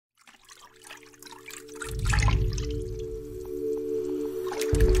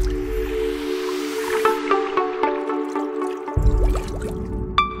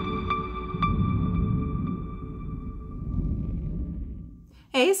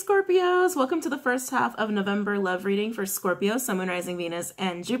Scorpios, welcome to the first half of November love reading for Scorpio, Sun, Moon, Rising, Venus,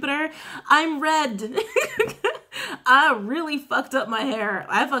 and Jupiter. I'm red. I really fucked up my hair.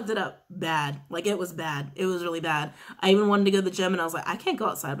 I fucked it up bad. Like, it was bad. It was really bad. I even wanted to go to the gym and I was like, I can't go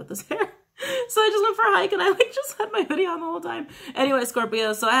outside with this hair. So I just went for a hike and I like just had my hoodie on the whole time. Anyway,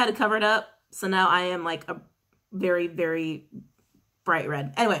 Scorpio, so I had to cover it up. So now I am like a very, very bright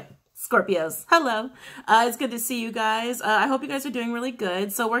red. Anyway. Scorpios, hello. It's good to see you guys. I hope you guys are doing really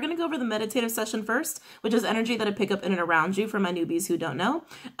good. So we're going to go over the meditative session first, which is energy that I pick up in and around you for my newbies who don't know.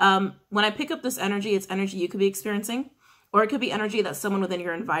 When I pick up this energy, it's energy you could be experiencing, or it could be energy that someone within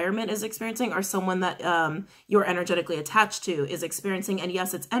your environment is experiencing, or someone that you're energetically attached to is experiencing. And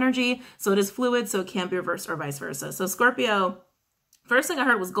yes, it's energy, so it is fluid, so it can be reversed or vice versa. So Scorpio, first thing I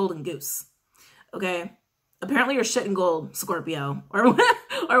heard was golden goose. Okay. Apparently you're shit in gold, Scorpio, or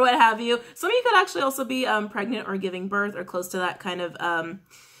what have you. Some of you could actually also be pregnant or giving birth or close to that kind of,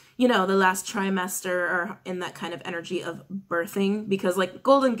 you know, the last trimester or in that kind of energy of birthing. Because like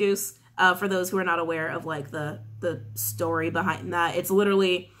golden goose, for those who are not aware of like the story behind that, it's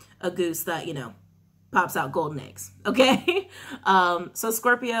literally a goose that, you know, pops out golden eggs. Okay. So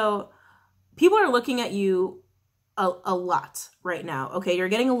Scorpio, people are looking at you a lot right now. Okay, you're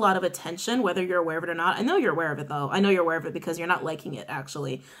getting a lot of attention, whether you're aware of it or not. I know you're aware of it though. I know you're aware of it because you're not liking it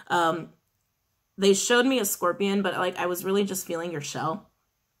actually. They showed me a scorpion, but like I was really just feeling your shell.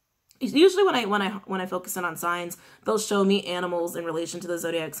 Usually when I focus in on signs, they'll show me animals in relation to the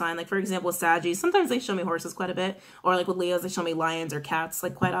zodiac sign. Like for example, with Saggies, sometimes they show me horses quite a bit, or like with Leos, they show me lions or cats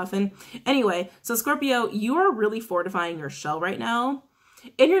like quite often. Anyway, so Scorpio, you are really fortifying your shell right now.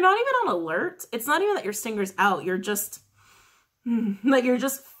 And you're not even on alert. It's not even that your stinger's out. You're just like, you're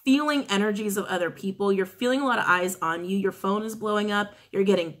just feeling energies of other people. You're feeling a lot of eyes on you. Your phone is blowing up. You're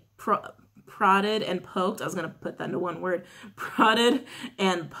getting prodded and poked. I was going to put that into one word. Prodded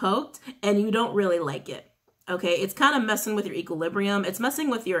and poked. And you don't really like it. Okay, it's kind of messing with your equilibrium. It's messing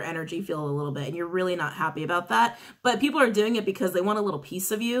with your energy field a little bit, and you're really not happy about that. But people are doing it because they want a little piece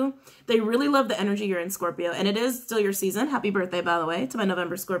of you. They really love the energy you're in, Scorpio, and it is still your season. Happy birthday, by the way, to my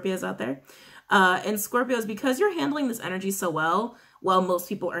November Scorpios out there. And Scorpios, because you're handling this energy so well, while most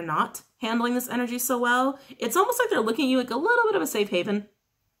people are not handling this energy so well, it's almost like they're looking at you like a little bit of a safe haven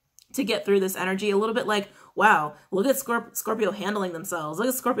to get through this energy. A little bit like, wow, look at Scorpio handling themselves. Look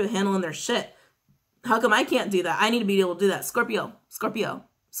at Scorpio handling their shit. How come I can't do that? I need to be able to do that. Scorpio, Scorpio,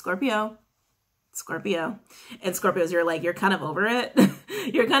 Scorpio, Scorpio. And Scorpios, you're kind of over it.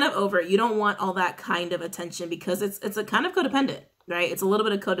 You're kind of over it. You don't want all that kind of attention because it's a kind of codependent, right? It's a little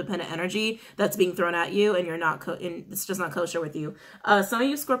bit of codependent energy that's being thrown at you, and you're not, it's just not kosher with you. Some of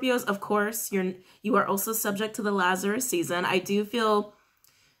you Scorpios, of course, you are also subject to the Lazarus season.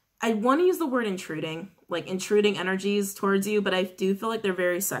 I want to use the word intruding, like intruding energies towards you, but I do feel like they're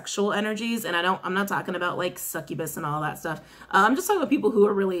very sexual energies, and I'm not talking about like succubus and all that stuff. I'm just talking about people who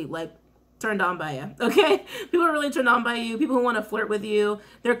are really like turned on by you, okay? People are really turned on by you, people who want to flirt with you.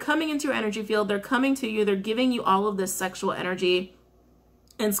 They're coming into your energy field, they're coming to you, they're giving you all of this sexual energy.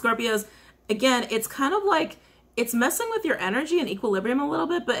 And Scorpios, again, it's kind of like, it's messing with your energy and equilibrium a little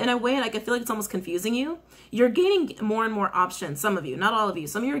bit, but in a way, like, I feel like it's almost confusing you. You're gaining more and more options. Some of you, not all of you.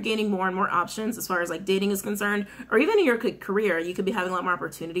 Some of you are gaining more and more options as far as like dating is concerned, or even in your career, you could be having a lot more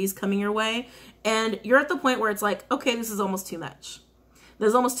opportunities coming your way. And you're at the point where it's like, okay, this is almost too much.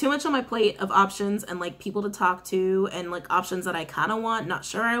 There's almost too much on my plate of options and like people to talk to and like options that I kind of want, not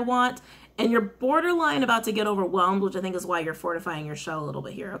sure I want. And you're borderline about to get overwhelmed, which I think is why you're fortifying your shell a little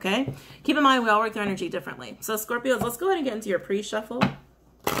bit here, okay? Keep in mind, we all work their energy differently. So Scorpios, let's go ahead and get into your pre-shuffle.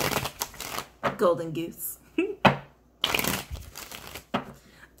 Golden Goose.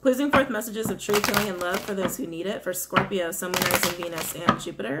 Please bring forth messages of truth, healing, and love for those who need it. For Scorpio, Sun, Moon, Rising, Venus, and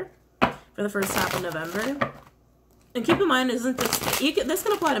Jupiter for the first half of November. And keep in mind, this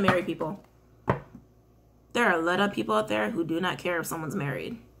can apply to married people. There are a lot of people out there who do not care if someone's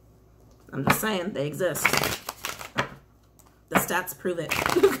married. I'm just saying, they exist. The stats prove it.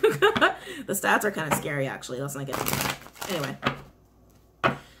 The stats are kind of scary, actually. Let's not get into that. Anyway.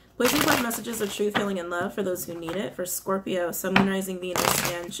 Please include messages of truth, healing, and love for those who need it. For Scorpio, Sun, Moon, Rising,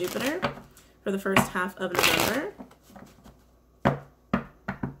 Venus, and Jupiter for the first half of November.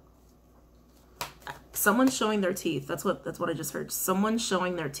 Someone's showing their teeth. That's what I just heard. Someone's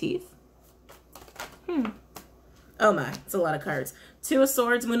showing their teeth. Oh my, it's a lot of cards. Two of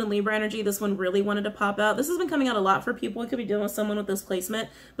Swords, Moon and Libra energy. This one really wanted to pop out. This has been coming out a lot for people. We could be dealing with someone with this placement,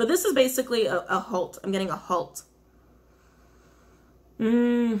 but this is basically a halt. I'm getting a halt.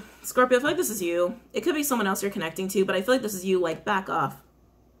 Scorpio, I feel like this is you. It could be someone else you're connecting to, but I feel like this is you, like, back off.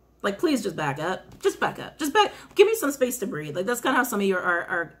 Like, please just back up. Just back up. Just back. Give me some space to breathe. Like, that's kind of how some of you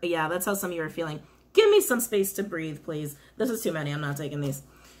are yeah, that's how some of you are feeling. Give me some space to breathe, please. This is too many. I'm not taking these.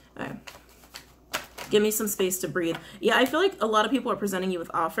 All right. Give me some space to breathe. Yeah, I feel like a lot of people are presenting you with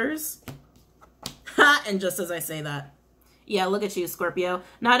offers. Ha! And just as I say that. Yeah, look at you, Scorpio.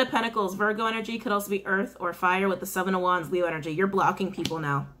 Knight of Pentacles, Virgo energy, could also be Earth or Fire with the Seven of Wands, Leo energy. You're blocking people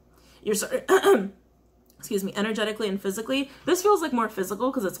now. You're excuse me, energetically and physically. This feels like more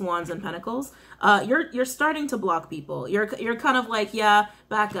physical because it's Wands and Pentacles. You're starting to block people. You're kind of like, yeah,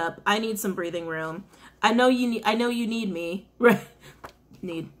 back up. I need some breathing room. I know you need me. Right?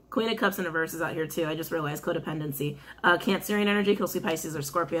 Queen of Cups in reverse is out here too. I just realized codependency. Cancerian energy, could also be Pisces or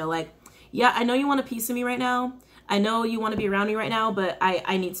Scorpio. Like, yeah, I know you want a piece of me right now. I know you want to be around me right now, but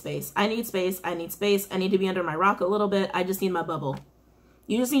I need space. I need space. I need space. I need to be under my rock a little bit. I just need my bubble.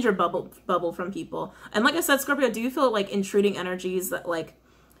 You just need your bubble from people. And like I said, Scorpio, do you feel like intruding energies that like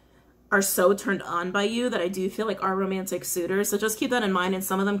are so turned on by you that I do feel like are romantic suitors? So just keep that in mind. And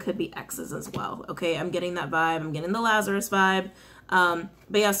some of them could be exes as well. Okay, I'm getting that vibe. I'm getting the Lazarus vibe. But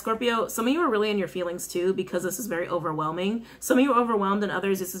yeah, Scorpio, some of you are really in your feelings too, because this is very overwhelming. Some of you are overwhelmed and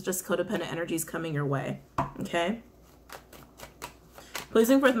others, this is just codependent energies coming your way. Okay. Please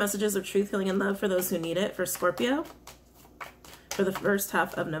bring forth messages of truth, healing, and love for those who need it for Scorpio. For the first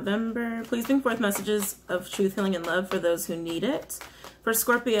half of November. Please bring forth messages of truth, healing, and love for those who need it. For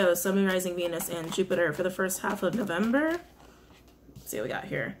Scorpio, Sun, Moon, Rising, Venus, and Jupiter for the first half of November. Let's see what we got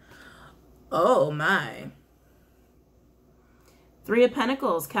here. Oh my. Three of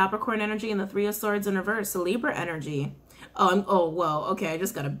Pentacles, Capricorn energy, and the Three of Swords in reverse, so Libra energy. Oh, whoa, okay, I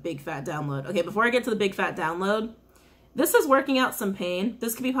just got a big fat download. Okay, before I get to the big fat download, this is working out some pain.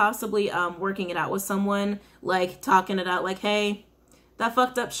 This could be possibly working it out with someone, like talking it out, like, hey, that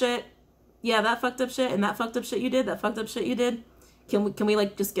fucked up shit. Yeah, that fucked up shit, and that fucked up shit you did, that fucked up shit you did. Can we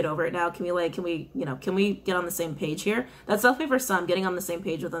like just get over it now? Can we get on the same page here? That's definitely for some, getting on the same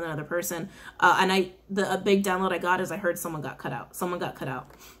page with another person. And a big download I got is I heard someone got cut out. Someone got cut out.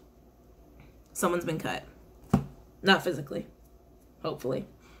 Someone's been cut. Not physically. Hopefully.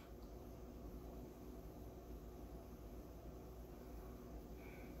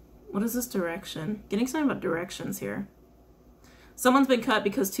 What is this direction? Getting something about directions here. Someone's been cut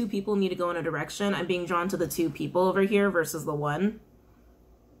because two people need to go in a direction. I'm being drawn to the two people over here versus the one.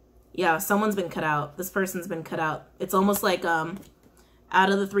 Yeah, someone's been cut out. This person's been cut out. It's almost like out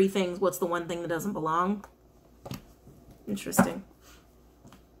of the three things, what's the one thing that doesn't belong? Interesting.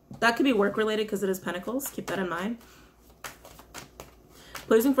 That could be work related because it is Pentacles. Keep that in mind.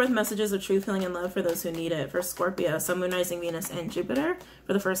 Pleasing forth messages of truth, healing, and love for those who need it. For Scorpio, Sun, Moon, Rising, Venus, and Jupiter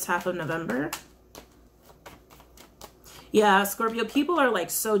for the first half of November. Yeah, Scorpio, people are like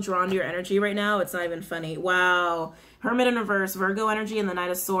so drawn to your energy right now. It's not even funny. Wow. Hermit in reverse, Virgo energy, and the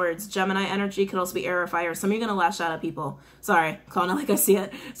Knight of Swords. Gemini energy could also be air or fire. Some of you are going to lash out at people. Sorry, calling it like I see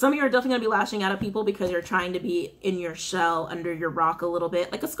it. Some of you are definitely going to be lashing out at people because you're trying to be in your shell, under your rock a little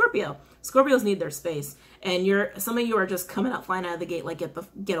bit, like a Scorpio. Scorpios need their space. And some of you are just coming out, flying out of the gate, like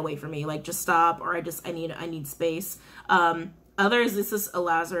get away from me, like just stop, or I need space. Others, this is a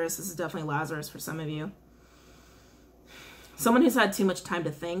Lazarus. This is definitely Lazarus for some of you. Someone who's had too much time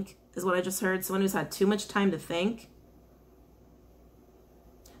to think is what I just heard. Someone who's had too much time to think.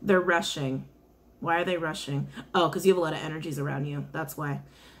 They're rushing. Why are they rushing? Oh, because you have a lot of energies around you. That's why.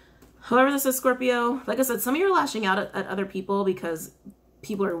 However, this is Scorpio. Like I said, some of you are lashing out at other people because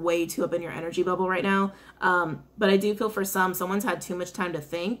people are way too up in your energy bubble right now. But I do feel for someone's had too much time to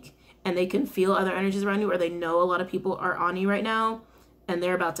think and they can feel other energies around you, or they know a lot of people are on you right now and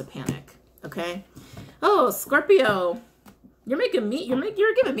they're about to panic. Okay. Oh, Scorpio. You're giving me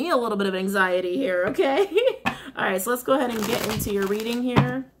a little bit of anxiety here, okay? All right, so let's go ahead and get into your reading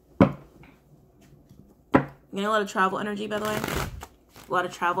here. Getting a lot of travel energy, by the way. A lot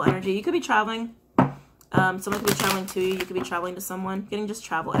of travel energy. You could be traveling. Someone could be traveling to you. You could be traveling to someone. Getting just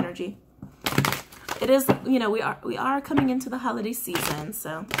travel energy. It is, you know, we are coming into the holiday season,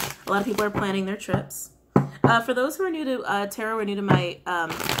 so a lot of people are planning their trips. For those who are new to tarot or new to my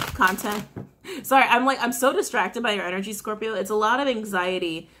content, sorry, I'm so distracted by your energy, Scorpio. It's a lot of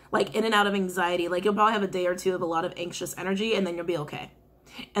anxiety, like in and out of anxiety. Like you'll probably have a day or two of a lot of anxious energy and then you'll be okay.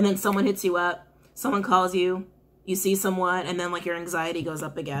 And then someone hits you up, someone calls you, you see someone, and then like your anxiety goes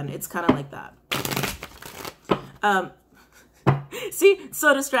up again. It's kind of like that. See,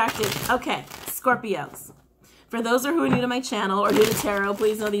 so distracted. Okay, Scorpios. For those who are new to my channel or new to tarot,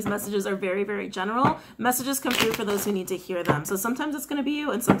 please know these messages are very, very general. Messages come through for those who need to hear them. So sometimes it's going to be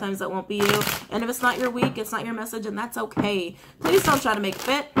you and sometimes that won't be you. And if it's not your week, it's not your message, and that's okay. Please don't try to make it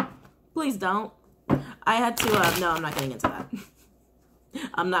fit. Please don't. I had to, no, I'm not getting into that.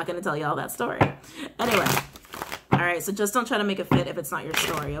 I'm not going to tell you all that story. Anyway. All right, so just don't try to make it fit if it's not your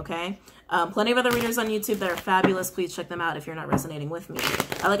story, okay? Plenty of other readers on YouTube that are fabulous. Please check them out if you're not resonating with me.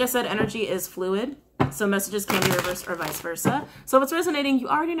 Like I said, energy is fluid, so messages can be reversed or vice versa. So if it's resonating, you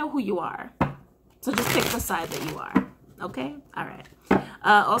already know who you are. So just pick the side that you are, okay? All right.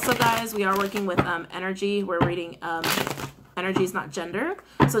 Also, guys, we are working with energy. We're reading energy is not gender.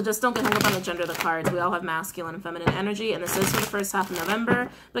 So just don't get hung up on the gender of the cards. We all have masculine and feminine energy, and this is for the first half of November.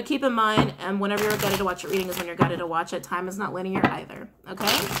 But keep in mind, whenever you're guided to watch your reading is when you're guided to watch it. Time is not linear either,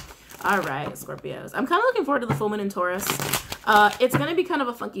 okay? All right, Scorpios. I'm kind of looking forward to the full moon in Taurus. It's going to be kind of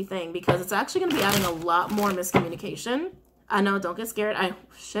a funky thing because it's actually going to be adding a lot more miscommunication. I know, don't get scared.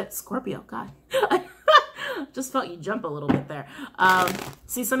 Shit, Scorpio, God. Just felt you jump a little bit there.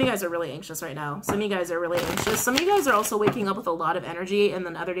 See, some of you guys are really anxious right now. Some of you guys are really anxious. Some of you guys are also waking up with a lot of energy, and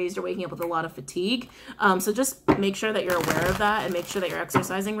then other days you're waking up with a lot of fatigue. So just make sure that you're aware of that, and make sure that you're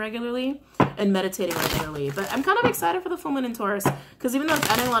exercising regularly and meditating regularly. But I'm kind of excited for the full moon in Taurus because even though it's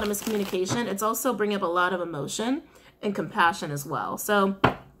adding a lot of miscommunication, it's also bringing up a lot of emotion and compassion as well. So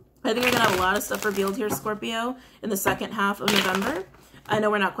I think you're going to have a lot of stuff revealed here, Scorpio, in the second half of November. I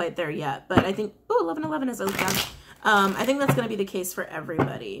know we're not quite there yet, but I think, oh, 11/11 is okay. I think that's going to be the case for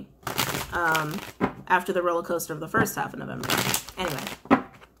everybody after the roller coaster of the first half of November. Anyway,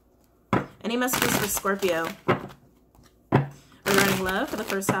 any messages for Scorpio regarding love for the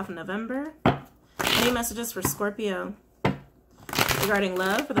first half of November? Any messages for Scorpio regarding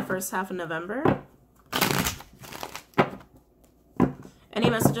love for the first half of November? Any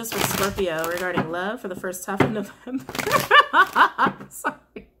messages for Scorpio regarding love for the first half of November?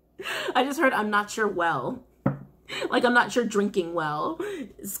 Sorry. I just heard I'm not sure well. Like I'm not sure drinking well.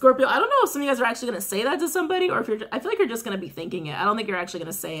 Scorpio, I don't know if some of you guys are actually going to say that to somebody or if you're, I feel like you're just going to be thinking it. I don't think you're actually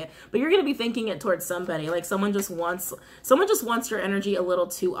going to say it, but you're going to be thinking it towards somebody. Like someone just wants your energy a little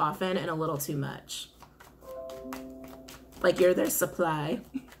too often and a little too much. Like you're their supply.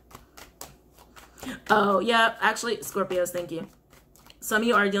 Oh, yeah. Actually, Scorpios, thank you. Some of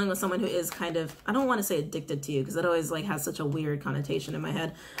you are dealing with someone who is kind of, I don't want to say addicted to you because it always like has such a weird connotation in my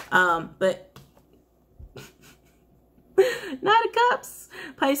head. But Knight of Cups,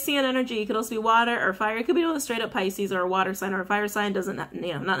 Piscean energy. It could also be water or fire. It could be a straight up Pisces or a water sign or a fire sign. Doesn't,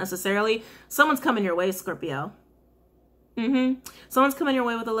 not necessarily. Someone's coming your way, Scorpio. Someone's coming your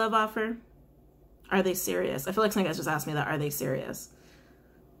way with a love offer. Are they serious? I feel like some guys just asked me that. Are they serious?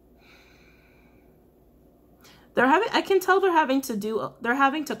 I can tell they're having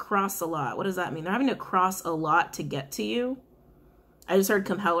to cross a lot. What does that mean? They're having to cross a lot to get to you. I just heard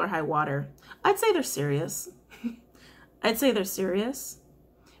come hell or high water. I'd say they're serious. I'd say they're serious,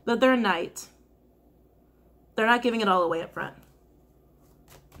 but they're a knight. They're not giving it all away up front.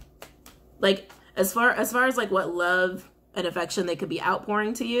 Like as far as like what love and affection they could be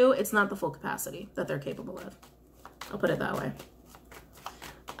outpouring to you, it's not the full capacity that they're capable of. I'll put it that way.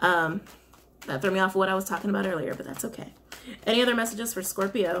 That threw me off of what I was talking about earlier, but that's okay. Any other messages for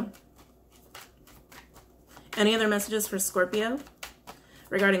Scorpio? Any other messages for Scorpio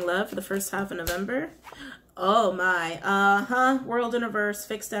regarding love for the first half of November? Oh my, world and reverse,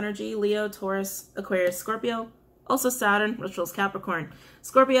 fixed energy, Leo, Taurus, Aquarius, Scorpio, also Saturn, which rules Capricorn.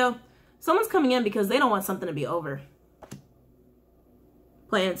 Scorpio, someone's coming in because they don't want something to be over.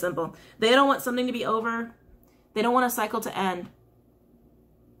 Plain and simple. They don't want something to be over. They don't want a cycle to end.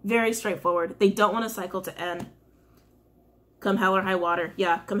 Very straightforward. They don't want a cycle to end. Come hell or high water.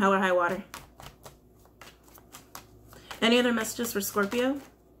 Yeah, come hell or high water. Any other messages for Scorpio?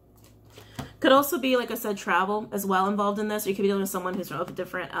 Could also be, like I said, travel as well involved in this. Or you could be dealing with someone who's of a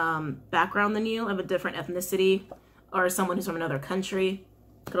different background than you, of a different ethnicity, or someone who's from another country.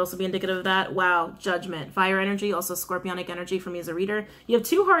 Could also be indicative of that. Wow, judgment. Fire energy, also scorpionic energy from you as a reader. You have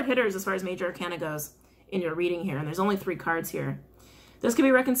two hard hitters as far as major arcana goes in your reading here, and there's only 3 cards here. This could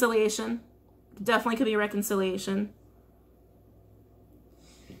be reconciliation. Definitely could be reconciliation.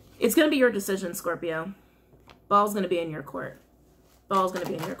 It's going to be your decision, Scorpio. Ball's going to be in your court. Ball's going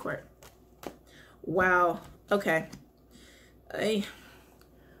to be in your court. Wow. Okay.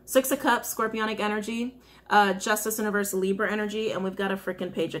 6 of Cups, Scorpionic energy. Justice in reverse, Libra energy. And we've got a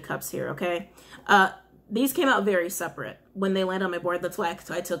freaking Page of Cups here, okay? These came out very separate when they land on my board. That's why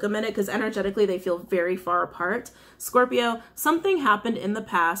I took a minute, because energetically they feel very far apart. Scorpio, something happened in the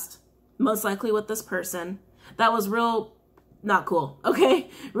past, most likely with this person, that was real not cool, okay?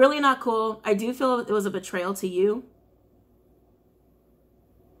 Really not cool. I do feel it was a betrayal to you.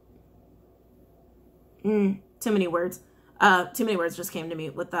 Too many words. Too many words just came to me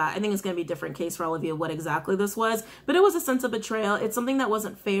with that. I think it's going to be a different case for all of you what exactly this was, but it was a sense of betrayal. It's something that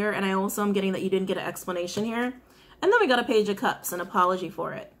wasn't fair, and I also am getting that you didn't get an explanation here. And then we got a Page of Cups, an apology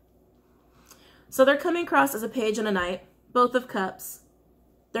for it. So they're coming across as a Page and a Knight, both of Cups.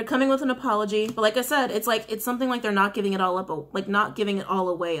 They're coming with an apology, but like I said, it's something like they're not giving it all up, like not giving it all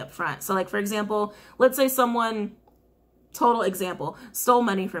away up front. So like, for example, let's say someone, total example, stole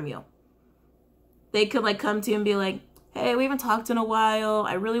money from you. They could like come to you and be like, hey, we haven't talked in a while.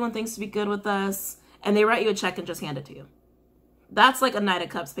 I really want things to be good with us. And they write you a check and just hand it to you. That's like a Knight of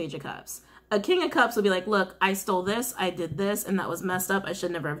Cups, Page of Cups. A King of Cups will be like, look, I stole this, I did this, and that was messed up. I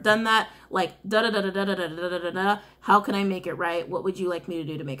should never have done that. Like, da-da-da-da-da-da-da-da-da-da. How can I make it right? What would you like me to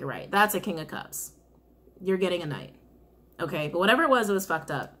do to make it right? That's a King of Cups. You're getting a Knight. Okay, but whatever it was fucked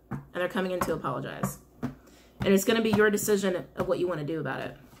up. And they're coming in to apologize. And it's going to be your decision of what you want to do about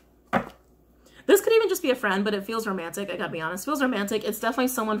it. This could even just be a friend, but it feels romantic. I gotta be honest. It feels romantic. It's definitely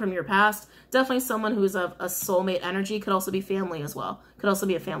someone from your past. Definitely someone who's of a soulmate energy. Could also be family as well. Could also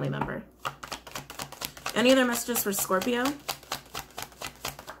be a family member. Any other messages for Scorpio?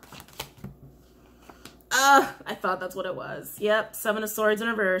 I thought that's what it was. Yep, Seven of Swords in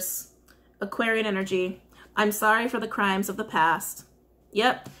reverse. Aquarian energy. I'm sorry for the crimes of the past.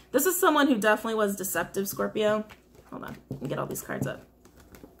 Yep, this is someone who definitely was deceptive, Scorpio. Hold on, let me get all these cards up.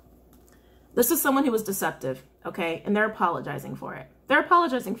 This is someone who was deceptive, okay? And they're apologizing for it. They're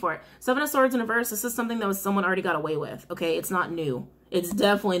apologizing for it. Seven of Swords in reverse, this is something that was someone already got away with, okay? It's not new. It's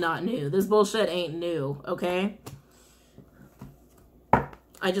definitely not new. This bullshit ain't new, okay?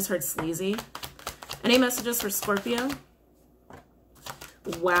 I just heard sleazy. Any messages for Scorpio?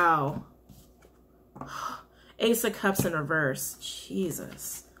 Wow. Ace of Cups in reverse.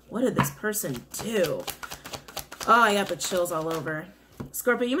 Jesus. What did this person do? Oh, I got the chills all over.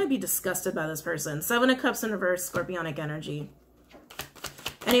 Scorpio, you might be disgusted by this person. Seven of Cups in reverse, Scorpionic energy.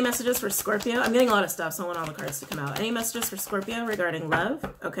 Any messages for Scorpio? I'm getting a lot of stuff, so I want all the cards to come out. Any messages for Scorpio regarding love?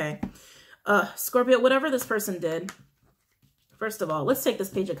 Okay. Scorpio, whatever this person did, first of all, let's take this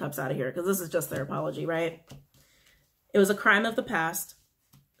Page of Cups out of here because this is just their apology, right? It was a crime of the past.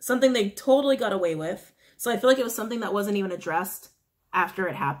 Something they totally got away with. So I feel like it was something that wasn't even addressed after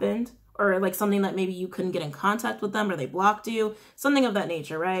it happened. Or like something that maybe you couldn't get in contact with them or they blocked you. Something of that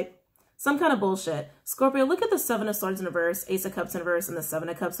nature, right? Some kind of bullshit. Scorpio, look at the Seven of Swords in reverse, Ace of Cups in reverse, and the Seven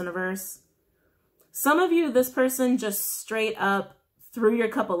of Cups in reverse. Some of you, this person just straight up threw your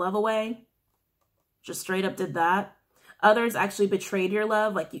cup of love away. Just straight up did that. Others actually betrayed your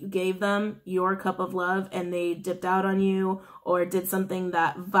love, like you gave them your cup of love and they dipped out on you or did something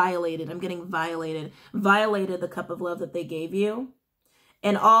that violated, I'm getting violated the cup of love that they gave you.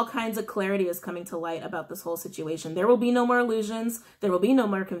 And all kinds of clarity is coming to light about this whole situation. There will be no more illusions. There will be no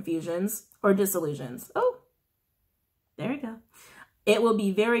more confusions or disillusions. Oh, there you go. It will be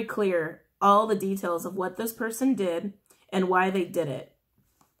very clear, all the details of what this person did and why they did it.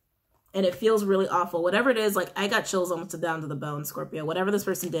 And it feels really awful. Whatever it is, like I got chills almost down to the bone, Scorpio. Whatever this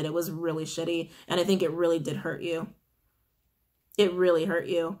person did, it was really shitty. And I think it really did hurt you. It really hurt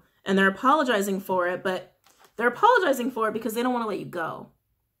you. And they're apologizing for it, but they're apologizing for it because they don't want to let you go.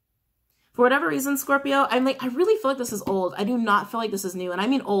 For whatever reason, Scorpio, I really feel like this is old. I do not feel like this is new. And I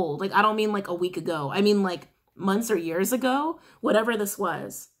mean old. Like, I don't mean like a week ago. I mean like months or years ago, whatever this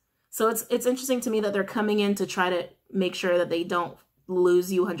was. So it's interesting to me that they're coming in to try to make sure that they don't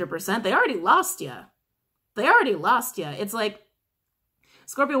lose you 100%. They already lost you. They already lost you. It's like,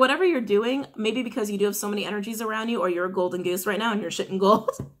 Scorpio, whatever you're doing, maybe because you do have so many energies around you or you're a golden goose right now and you're shitting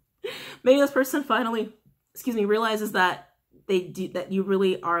gold. Maybe this person finally, realizes that that you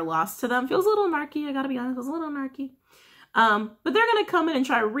really are lost to them. Feels a little narky, I gotta be honest, feels a little narky. But they're gonna come in and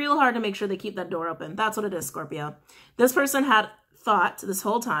try real hard to make sure they keep that door open. That's what it is, Scorpio. This person had thought this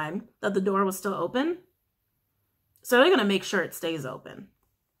whole time that the door was still open. So they're gonna make sure it stays open.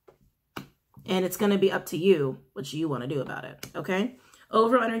 And it's gonna be up to you what you wanna do about it, okay?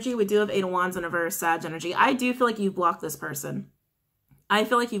 Overall energy, we do have Eight of Wands in reverse, Sag energy. I do feel like you've blocked this person. I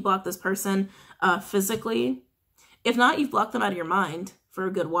feel like you've blocked this person physically. If not, you've blocked them out of your mind for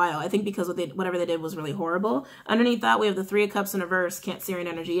a good while. I think because whatever they did was really horrible. Underneath that, we have the Three of Cups in reverse, Cancerian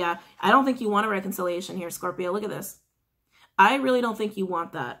energy. Yeah, I don't think you want a reconciliation here, Scorpio. Look at this. I really don't think you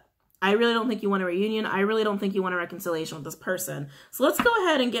want that. I really don't think you want a reunion. I really don't think you want a reconciliation with this person. So let's go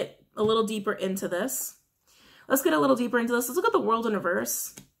ahead and get a little deeper into this. Let's get a little deeper into this. Let's look at the World in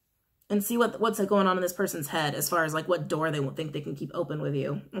reverse and see what's going on in this person's head as far as like what door they won't think they can keep open with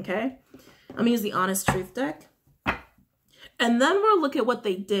you, okay? I'm gonna use the Honest Truth deck. And then we'll look at what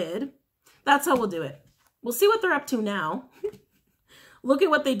they did. That's how we'll do it. We'll see what they're up to now. Look at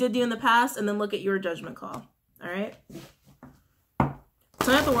what they did to you in the past and then look at your judgment call, all right?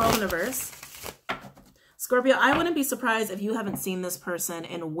 So I have the World in reverse. Scorpio, I wouldn't be surprised if you haven't seen this person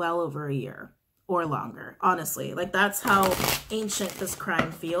in well over a year. or longer, honestly. Like, that's how ancient this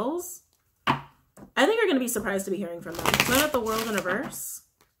crime feels. I think you're going to be surprised to be hearing from them. Tell me about the world in reverse.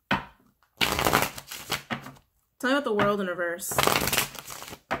 Tell me about the world in reverse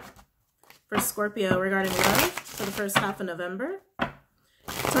for Scorpio regarding love for the first half of November.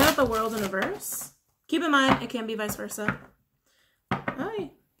 Tell me about the world in reverse. Keep in mind, it can be vice versa.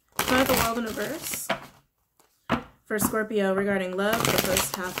 Hi. Tell me about the world in reverse for Scorpio regarding love for the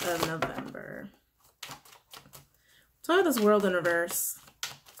first half of November. Tell me about this world in reverse.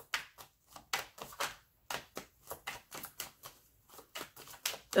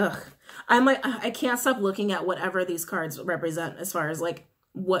 Ugh. I'm like, I can't stop looking at whatever these cards represent as far as like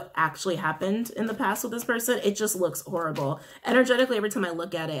what actually happened in the past with this person. It just looks horrible. Energetically, every time I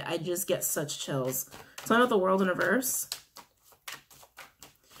look at it, I just get such chills. Tell me about the world in reverse.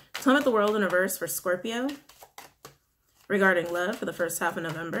 Tell me about the world in reverse for Scorpio regarding love for the first half of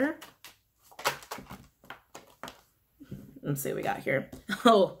November. Let's see what we got here.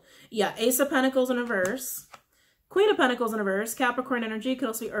 Oh, yeah. Ace of Pentacles in reverse. Queen of Pentacles in reverse. Capricorn energy. Could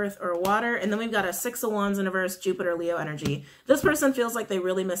also be earth or water. And then we've got a Six of Wands in reverse. Jupiter, Leo energy. This person feels like they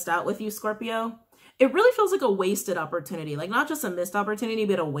really missed out with you, Scorpio. It really feels like a wasted opportunity. Like, not just a missed opportunity,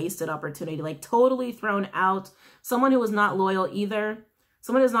 but a wasted opportunity. Like, totally thrown out. Someone who was not loyal either.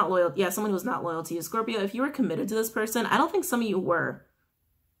 Someone who's not loyal. Yeah, someone who was not loyal to you. Scorpio, if you were committed to this person, I don't think some of you were.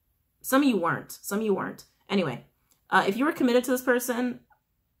 Some of you weren't. Some of you weren't. Anyway, if you were committed to this person,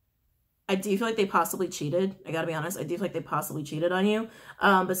 I do feel like they possibly cheated. I gotta be honest. I do feel like they possibly cheated on you.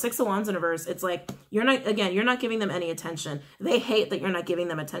 But Six of Wands in reverse, it's like, you're not giving them any attention. They hate that you're not giving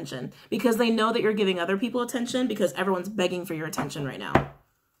them attention because they know that you're giving other people attention because everyone's begging for your attention right now.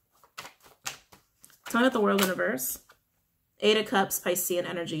 Tell me about the world in reverse. Eight of Cups, Piscean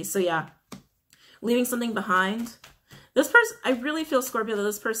energy. So yeah, leaving something behind. This person, I really feel, Scorpio, that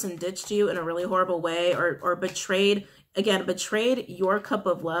this person ditched you in a really horrible way or betrayed, again, betrayed your cup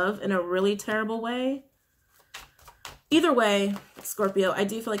of love in a really terrible way. Either way, Scorpio, I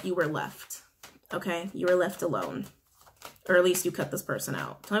do feel like you were left, okay? You were left alone, or at least you cut this person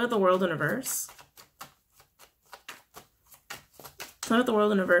out. Tell me about the world in reverse. Tell me about the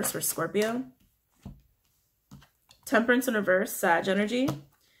world in reverse for Scorpio. Temperance in reverse, Sag energy.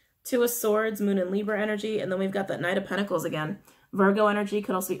 Two of Swords, Moon and Libra energy. And then we've got that Knight of Pentacles again. Virgo energy,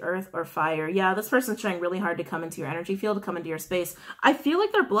 could also be earth or fire. Yeah, this person's trying really hard to come into your energy field, to come into your space. I feel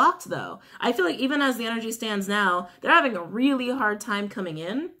like they're blocked, though. I feel like even as the energy stands now, they're having a really hard time coming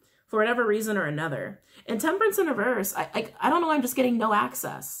in for whatever reason or another. And Temperance in reverse, I don't know, I'm just getting no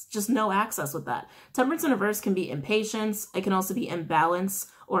access. Just no access with that. Temperance in reverse can be impatience. It can also be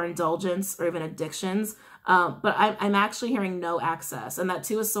imbalance or indulgence or even addictions. But I'm actually hearing no access. And that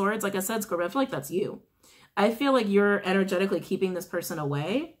Two of Swords, like I said, Scorpio, I feel like that's you. I feel like you're energetically keeping this person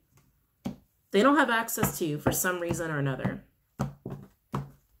away. They don't have access to you for some reason or another.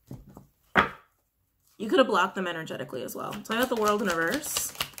 You could have blocked them energetically as well. Tell me about the world in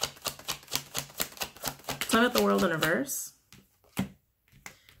reverse. Tell me about the world in reverse.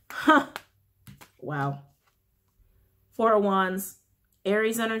 Huh. Wow. Four of Wands.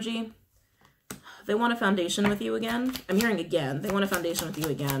 Aries energy. They want a foundation with you again. I'm hearing again. They want a foundation with you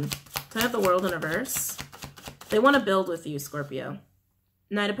again. Tell me about the world in reverse. They want to build with you, Scorpio.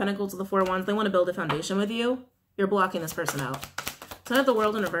 Knight of Pentacles to the Four of Wands. They want to build a foundation with you. You're blocking this person out. Tell me about the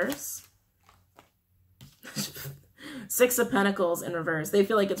world in reverse. Six of Pentacles in reverse. They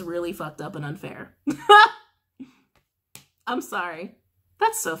feel like it's really fucked up and unfair. I'm sorry.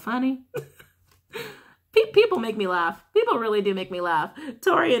 That's so funny. People make me laugh. People really do make me laugh.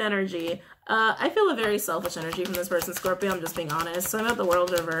 Taurian energy. I feel a very selfish energy from this person, Scorpio. I'm just being honest. So I'm at the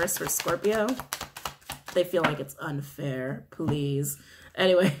world in reverse for Scorpio. They feel like it's unfair. Please.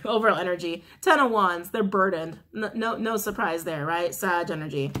 Anyway, overall energy. 10 of Wands. They're burdened. No surprise there, right? Sag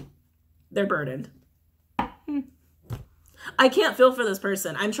energy. They're burdened. I can't feel for this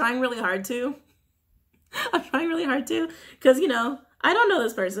person. I'm trying really hard to. I'm trying really hard to. Because, you know, I don't know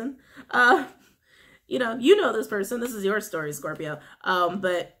this person. You know this person. This is your story, Scorpio.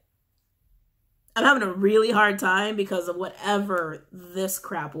 But I'm having a really hard time because of whatever this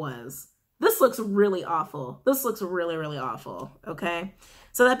crap was. This looks really awful. This looks really, really awful. Okay.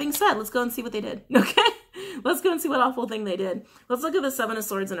 So that being said, let's go and see what they did. Okay. Let's go and see what awful thing they did. Let's look at the Seven of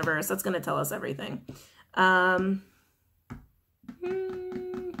Swords in reverse. That's going to tell us everything. I've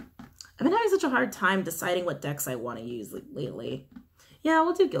been having such a hard time deciding what decks I want to use lately. Yeah,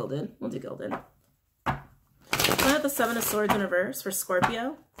 we'll do Gilded. We'll do Gilded. One at the Seven of Swords in reverse for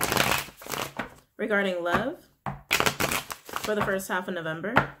Scorpio regarding love for the first half of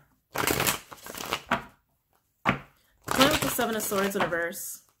November. One with the Seven of Swords in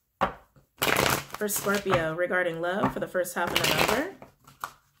reverse for Scorpio regarding love for the first half of November.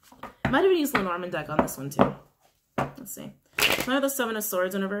 I might even use the Lenormand deck on this one too. Let's see. I have the Seven of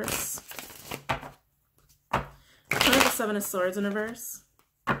Swords in reverse. I have the Seven of Swords in reverse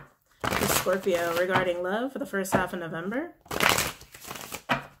for Scorpio regarding love for the first half of November.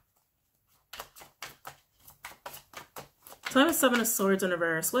 So I have a Seven of Swords in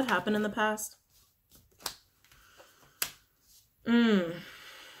reverse. What happened in the past?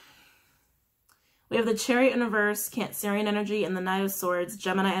 We have the Chariot in reverse, Cancerian energy, and the Knight of Swords.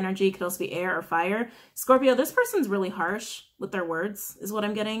 Gemini energy could also be air or fire. Scorpio, this person's really harsh with their words, is what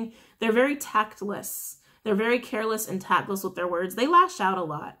I'm getting. They're very tactless. They're very careless and tactless with their words. They lash out a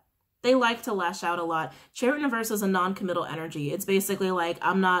lot. They like to lash out a lot. Chariot in reverse is a non-committal energy. It's basically like,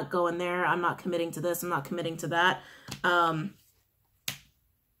 I'm not going there. I'm not committing to this. I'm not committing to that. I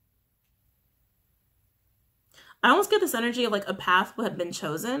almost get this energy of like a path had been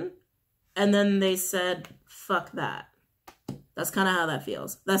chosen. And then they said, fuck that. That's kind of how that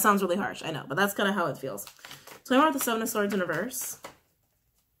feels. That sounds really harsh, I know, but that's kind of how it feels. So I want the Seven of Swords in reverse.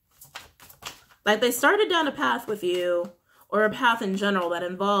 Like they started down a path with you, or a path in general that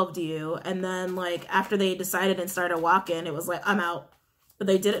involved you, and then like after they decided and started walking, it was like, I'm out. But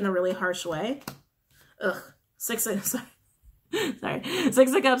they did it in a really harsh way. Ugh. Six of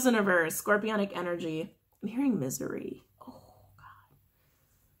Cups in reverse. Scorpionic energy. I'm hearing misery.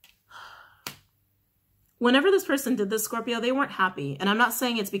 Whenever this person did this, Scorpio, they weren't happy. And I'm not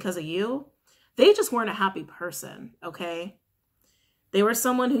saying it's because of you. They just weren't a happy person, okay? They were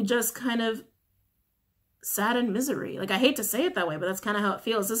someone who just kind of sat in misery. Like, I hate to say it that way, but that's kind of how it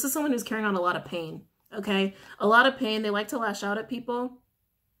feels. This is someone who's carrying on a lot of pain, okay? A lot of pain. They like to lash out at people.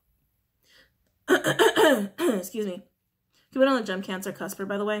 Excuse me. Keep it on the Gem Cancer cusper,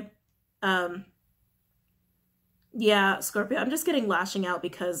 by the way. Yeah, Scorpio, I'm just getting lashing out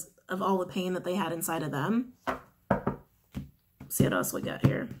because of all the pain that they had inside of them. Let's see what else we got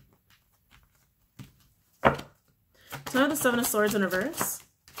here. So I have the Seven of Swords in reverse.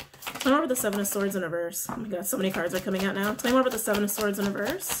 Tell me more about the Seven of Swords in reverse. Oh my god, so many cards are coming out now. Tell me more about the Seven of Swords in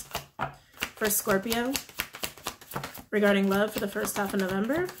reverse for Scorpio regarding love for the first half of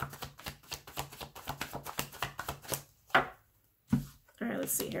November. All right,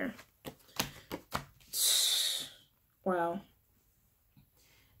 let's see here. Wow.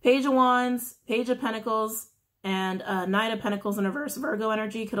 Page of Wands, Page of Pentacles, and Knight of Pentacles in reverse. Virgo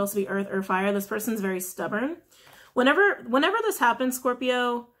energy could also be earth or fire. This person's very stubborn. Whenever this happens,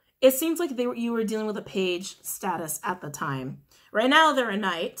 Scorpio, it seems like you were dealing with a page status at the time. Right now, they're a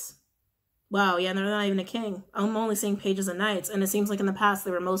knight. Wow, yeah, they're not even a king. I'm only seeing pages and knights, and it seems like in the past, they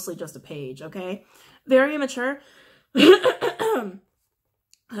were mostly just a page, okay? Very immature.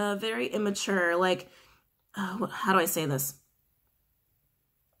 Very immature. Like, how do I say this?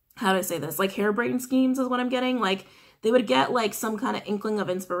 How do I say this? Like harebrained schemes is what I'm getting. Like they would get like some kind of inkling of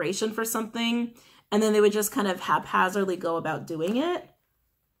inspiration for something, and then they would just kind of haphazardly go about doing it.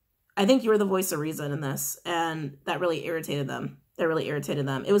 I think you were the voice of reason in this, and that really irritated them. That really irritated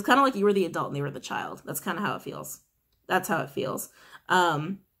them. It was kind of like you were the adult and they were the child. That's kind of how it feels. That's how it feels.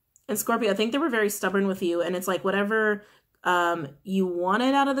 And Scorpio, I think they were very stubborn with you, and it's like whatever you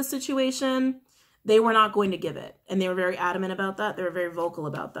wanted out of the situation, they were not going to give it. And they were very adamant about that. They were very vocal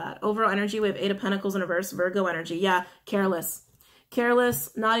about that. Overall energy, we have Eight of Pentacles in reverse, Virgo energy. Yeah, careless.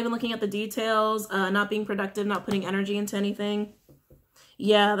 Careless, not even looking at the details, not being productive, not putting energy into anything.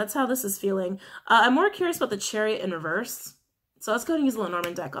 Yeah, that's how this is feeling. I'm more curious about the Chariot in reverse. So let's go ahead and use the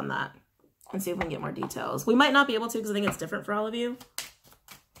Lenormand deck on that and see if we can get more details. We might not be able to because I think it's different for all of you.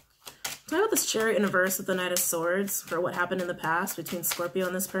 Talk about this Chariot in reverse with the Knight of Swords for what happened in the past between Scorpio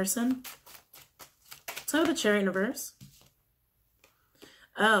and this person. So the Chariot in reverse.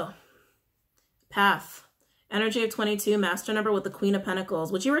 Oh. Path. Energy of 22, master number with the Queen of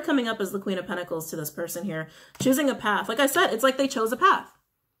Pentacles, which you were coming up as the Queen of Pentacles to this person here. Choosing a path. Like I said, it's like they chose a path.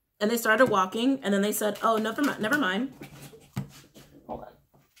 And they started walking, and then they said, oh, never mind. Hold on.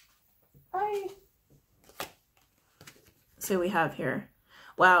 Hi. So we have here.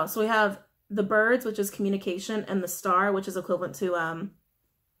 Wow. So we have the birds, which is communication, and the star, which is equivalent to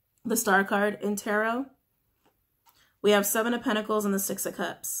the star card in tarot. We have Seven of Pentacles and the Six of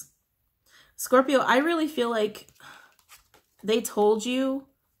Cups. Scorpio, I really feel like they told you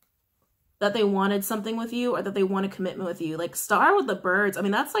that they wanted something with you or that they want a commitment with you. Like star with the birds, I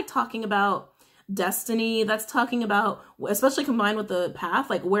mean, that's like talking about destiny. That's talking about, especially combined with the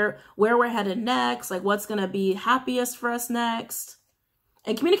path, like where we're headed next, like what's going to be happiest for us next.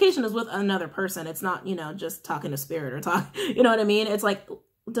 And communication is with another person. It's not, you know, just talking to spirit or talk, you know what I mean? It's like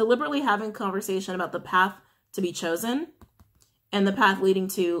deliberately having a conversation about the path to be chosen and the path leading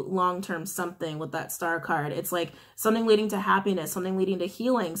to long-term something with that star card. It's like something leading to happiness, something leading to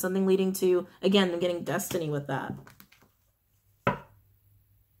healing, something leading to, again, I'm getting destiny with that.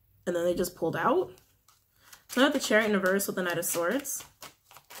 And then they just pulled out. So I have the Chariot in reverse with the Knight of Swords.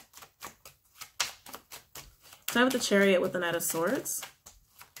 So I have the Chariot with the Knight of Swords.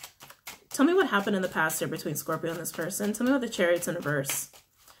 Tell me what happened in the past here between Scorpio and this person. Tell me what the Chariot's in reverse.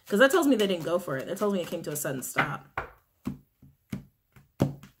 Because that tells me they didn't go for it. It tells me it came to a sudden stop.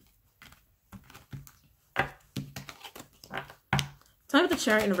 Tell me what the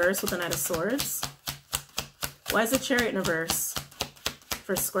Chariot in reverse with the Knight of Swords. Why is the Chariot in reverse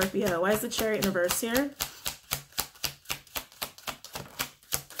for Scorpio? Why is the Chariot in reverse here?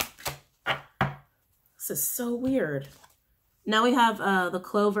 This is so weird. Now we have the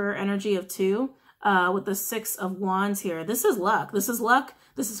Clover energy of 2 with the 6 of Wands here. This is luck. This is luck.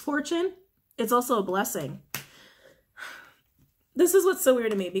 This is fortune. It's also a blessing. This is what's so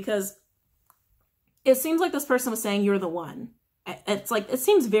weird to me, because it seems like this person was saying you're the one. It's like, it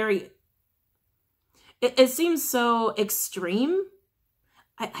seems very, it seems so extreme.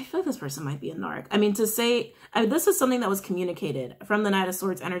 I feel like this person might be a narc. I mean, to say, this is something that was communicated from the Knight of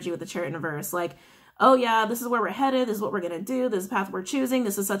Swords energy with the Chariot in reverse. Like, oh yeah, this is where we're headed. This is what we're going to do. This is the path we're choosing.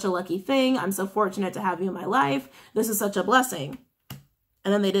 This is such a lucky thing. I'm so fortunate to have you in my life. This is such a blessing.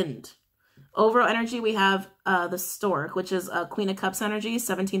 And then they didn't. Overall energy, we have the Stork, which is Queen of Cups energy,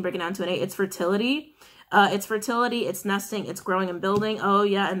 17 breaking down to an 8. It's fertility. It's fertility. It's nesting. It's growing and building. Oh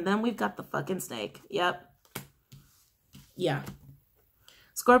yeah. And then we've got the fucking Snake. Yep. Yeah.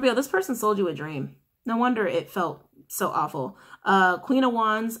 Scorpio, this person sold you a dream. No wonder it felt so awful. Queen of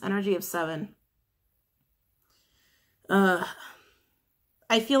Wands, energy of 7. I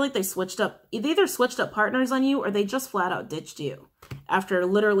feel like they switched up. They either switched up partners on you, or they just flat out ditched you after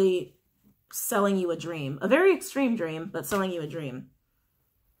literally selling you a dream. A very extreme dream, but selling you a dream.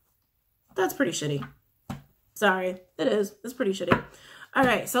 That's pretty shitty. Sorry, it is. It's pretty shitty. All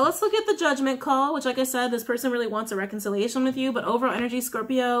right, so let's look at the judgment call, which, like I said, this person really wants a reconciliation with you, but overall energy,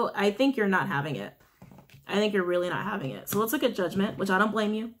 Scorpio, I think you're not having it. I think you're really not having it. So let's look at judgment, which I don't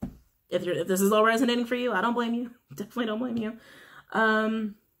blame you. If this is all resonating for you, I don't blame you. Definitely don't blame you.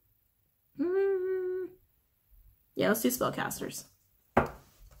 Yeah, let's do spellcasters.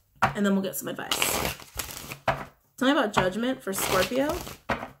 And then we'll get some advice. Tell me about judgment for Scorpio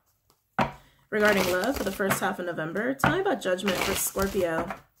regarding love for the first half of November. Tell me about judgment for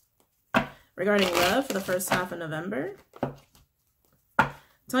Scorpio regarding love for the first half of November.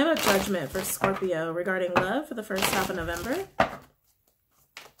 Tell me about judgment for Scorpio regarding love for the first half of November.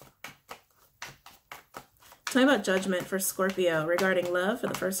 Tell me about judgment for Scorpio regarding love for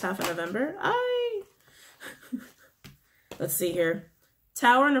the first half of November. Let's see here.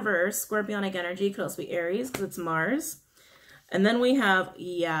 Tower in reverse, Scorpionic energy, could also be Aries because it's Mars. And then we have,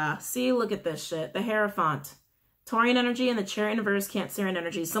 yeah, see, look at this shit. The Hierophant. Taurian energy and the Chariot in reverse, Cancerian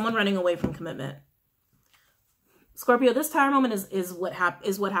energy. Someone running away from commitment. Scorpio, this Tower moment is what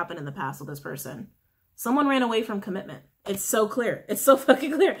happened in the past with this person. Someone ran away from commitment. It's so clear. It's so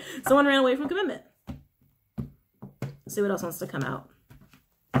fucking clear. Someone ran away from commitment. Let's see what else wants to come out.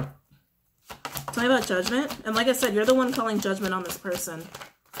 Tell me about judgment. And like I said, you're the one calling judgment on this person.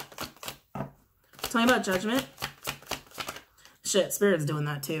 Tell me about judgment. Shit, Spirit's doing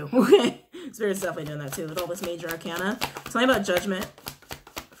that too. Okay. Spirit's definitely doing that too with all this major arcana. Tell me about judgment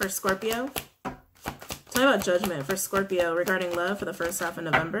for Scorpio. Tell me about judgment for Scorpio regarding love for the first half of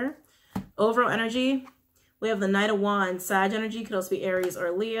November. Overall energy, we have the Knight of Wands. Sag energy could also be Aries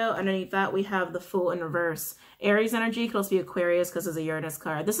or Leo. Underneath that, we have the Fool in reverse. Aries energy could also be Aquarius because it's a Uranus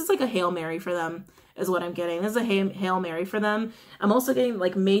card. This is like a Hail Mary for them is what I'm getting. This is a Hail Mary for them. I'm also getting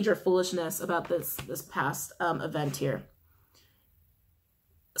like major foolishness about this past event here.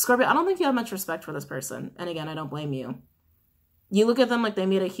 Scorpio, I don't think you have much respect for this person. And again, I don't blame you. You look at them like they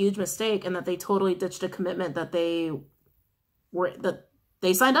made a huge mistake and that they totally ditched a commitment that they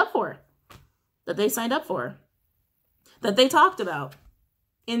signed up for. That they talked about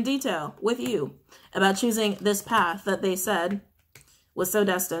in detail with you about choosing this path that they said was so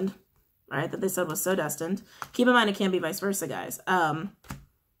destined, right? That they said was so destined. Keep in mind, it can be vice versa, guys.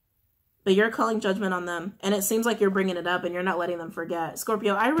 But you're calling judgment on them, and it seems like you're bringing it up and you're not letting them forget.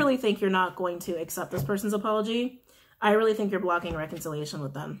 Scorpio, I really think you're not going to accept this person's apology. I really think you're blocking reconciliation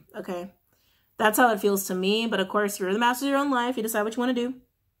with them, okay? That's how it feels to me, but of course, you're the master of your own life. You decide what you want to do.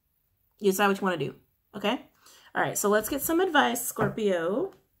 You decide what you want to do, okay? All right, so let's get some advice,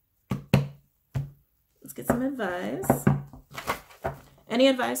 Scorpio. Let's get some advice. Any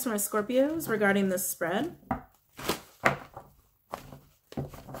advice from our Scorpios regarding this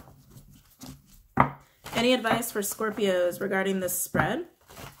Any advice for Scorpios regarding this spread?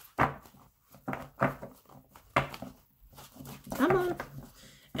 Come on.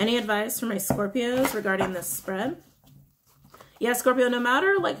 Any advice for my Scorpios regarding this spread? Yeah, Scorpio, no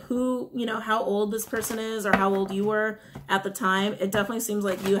matter like who, you know, how old this person is or how old you were at the time, it definitely seems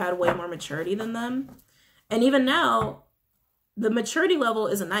like you had way more maturity than them. And even now, the maturity level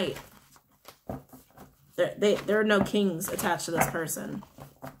is a knight. There are no kings attached to this person.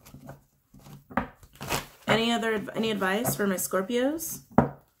 Any advice for my Scorpios?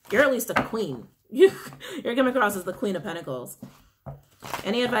 You're at least a queen. You're coming across as the Queen of Pentacles.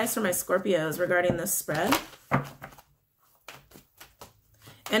 Any advice for my Scorpios regarding this spread?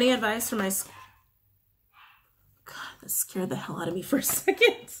 Any advice for my... God, that scared the hell out of me for a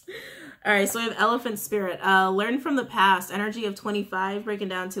second. All right, so we have Elephant Spirit. Learn from the past. Energy of 25, breaking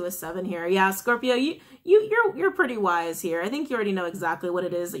down to a 7 here. Yeah, Scorpio, you're pretty wise here. I think you already know exactly what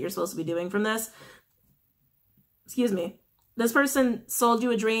it is that you're supposed to be doing from this. Excuse me. This person sold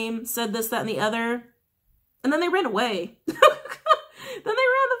you a dream, said this, that, and the other, and then they ran away. Then they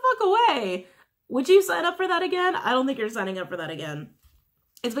ran the fuck away. Would you sign up for that again? I don't think you're signing up for that again.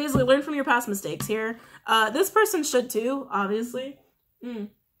 It's basically learn from your past mistakes here. This person should too, obviously.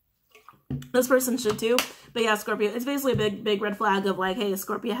 This person should too. But yeah, Scorpio, it's basically a big red flag of like, hey,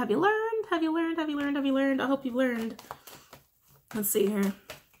 Scorpio, have you learned? Have you learned? Have you learned? Have you learned? I hope you've learned. Let's see here.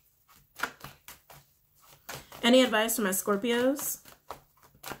 Any advice for my Scorpios?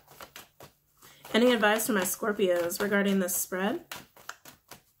 Any advice for my Scorpios regarding this spread?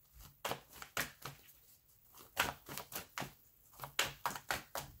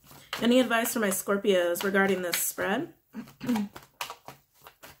 Any advice for my Scorpios regarding this spread?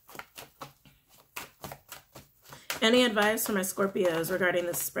 Any advice for my Scorpios regarding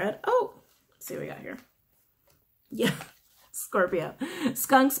this spread? Oh, let's see what we got here. Yeah, Scorpio.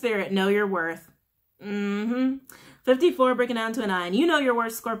 Skunk Spirit, know your worth. 54, breaking down to a 9. You know your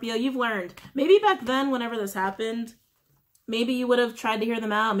worth, Scorpio. You've learned. Maybe back then, whenever this happened, maybe you would have tried to hear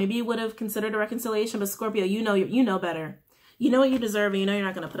them out. Maybe you would have considered a reconciliation. But Scorpio, you know better. You know what you deserve, and you know you're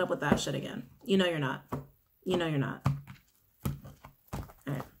not going to put up with that shit again. You know you're not. You know you're not.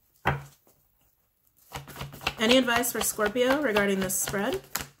 All right. Any advice for Scorpio regarding this spread?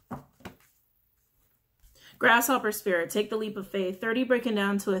 Grasshopper Spirit, take the leap of faith. 30, breaking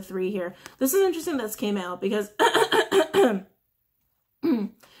down to a 3 here. This is interesting that this came out because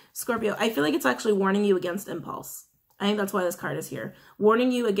Scorpio, I feel like it's actually warning you against impulse. I think that's why this card is here.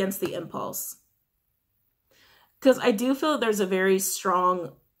 Warning you against the impulse. Because I do feel there's a very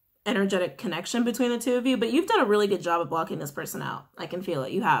strong energetic connection between the two of you, but you've done a really good job of blocking this person out. I can feel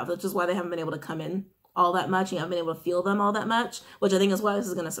it. You have, which is why they haven't been able to come in all that much. You haven't been able to feel them all that much, which I think is why this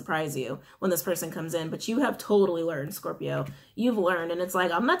is going to surprise you when this person comes in. But you have totally learned, Scorpio. You've learned, and it's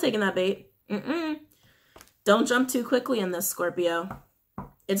like, I'm not taking that bait. Don't jump too quickly in this, Scorpio.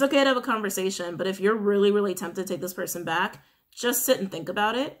 It's okay to have a conversation, but if you're really, really tempted to take this person back, just sit and think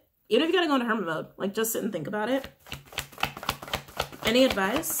about it. Even if you got to go into hermit mode, like just sit and think about it. Any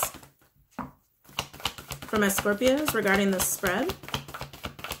advice for my Scorpios regarding this spread?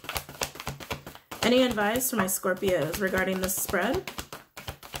 Any advice for my Scorpios regarding this spread?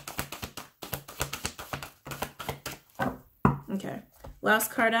 Okay, last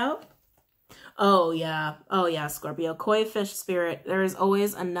card out. Oh yeah, Scorpio. Koi fish spirit. There is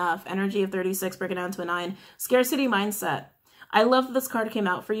always enough. Energy of 36, break it down to a 9. Scarcity mindset. I love that this card came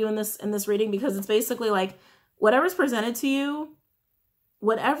out for you in this reading because it's basically like whatever's presented to you,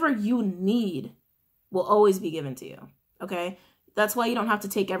 whatever you need will always be given to you. Okay? That's why you don't have to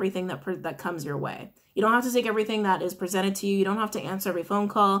take everything that comes your way. You don't have to take everything that is presented to you. You don't have to answer every phone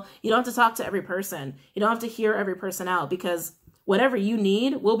call. You don't have to talk to every person. You don't have to hear every person out because whatever you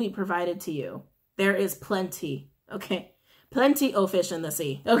need will be provided to you. There is plenty. Okay? Plenty of fish in the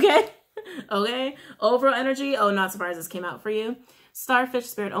sea. Okay? Okay, overall energy. Oh, not surprised this came out for you. Starfish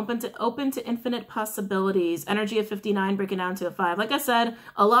Spirit, open to infinite possibilities. Energy of 59, breaking down to a 5. Like I said,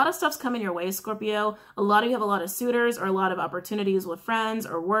 a lot of stuff's coming your way, Scorpio. A lot of you have a lot of suitors or a lot of opportunities with friends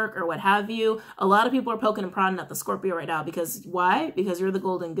or work or what have you. A lot of people are poking and prodding at the Scorpio right now because why? Because you're the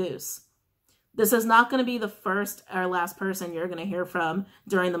golden goose. This is not going to be the first or last person you're going to hear from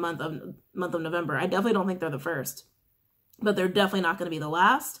during the month of November. I definitely don't think they're the first, but they're definitely not going to be the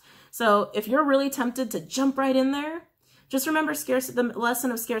last. So if you're really tempted to jump right in there, just remember the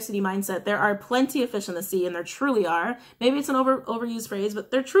lesson of scarcity mindset. There are plenty of fish in the sea, and there truly are. Maybe it's an overused phrase,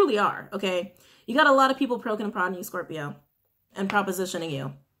 but there truly are, okay? You got a lot of people poking and prodding you, Scorpio, and propositioning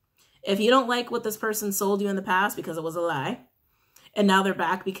you. If you don't like what this person sold you in the past because it was a lie, and now they're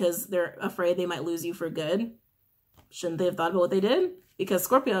back because they're afraid they might lose you for good, shouldn't they have thought about what they did? Because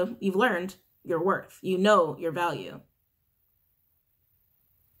Scorpio, you've learned. your worth. You know your value.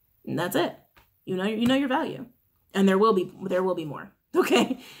 And that's it. You know your value. And there will be more.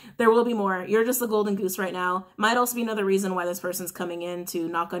 Okay? There will be more. You're just a golden goose right now. Might also be another reason why this person's coming in to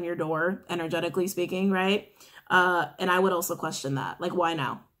knock on your door, energetically speaking, right? And I would also question that. Like, why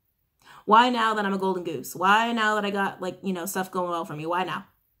now? Why now that I'm a golden goose? Why now that I got, like, you know, stuff going well for me? Why now?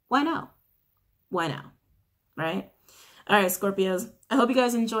 Why now? Why now? Right? All right, Scorpios. I hope you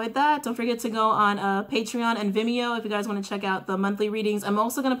guys enjoyed that. Don't forget to go on Patreon and Vimeo if you guys want to check out the monthly readings. I'm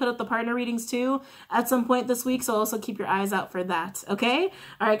also going to put up the partner readings too at some point this week, so also keep your eyes out for that, okay?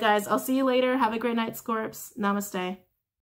 All right, guys. I'll see you later. Have a great night, Scorps. Namaste.